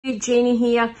Janie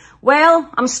here. Well,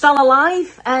 I'm still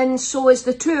alive, and so is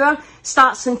the tour.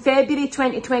 Starts in February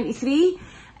 2023.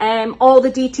 All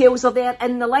the details are there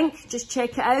in the link. Just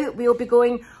check it out. We'll be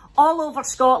going all over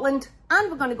Scotland,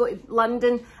 and we're going to go to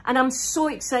London, and I'm so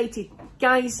excited.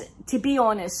 Guys, to be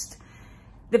honest,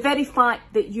 the very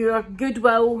fact that your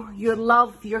goodwill, your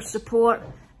love, your support,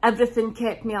 everything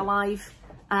kept me alive,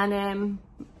 and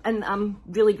I'm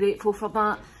really grateful for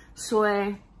that.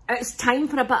 So it's time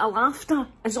for a bit of laughter,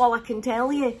 is all I can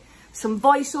tell you. Some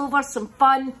voiceover, some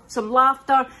fun, some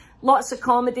laughter, lots of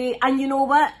comedy. And you know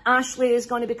what? Ashley is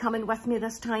going to be coming with me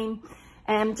this time,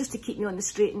 just to keep me on the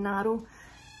straight and narrow.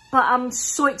 But I'm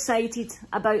so excited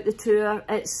about the tour.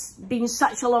 It's been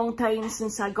such a long time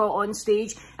since I got on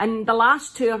stage. And the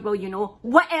last tour, well, you know,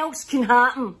 what else can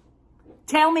happen?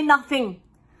 Tell me nothing.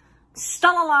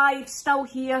 Still alive, still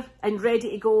here, and ready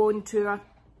to go on tour.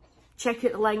 Check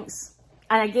out the links.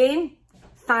 And again,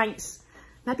 thanks.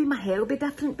 Maybe my hair will be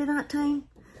different by that time.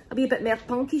 I'll be a bit more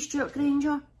punky, Stuart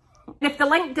Granger. If the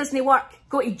link doesn't work,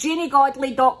 go to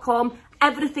janiegodley.com.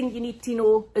 Everything you need to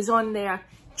know is on there.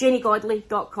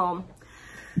 janiegodley.com.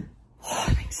 Oh,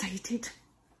 I'm excited.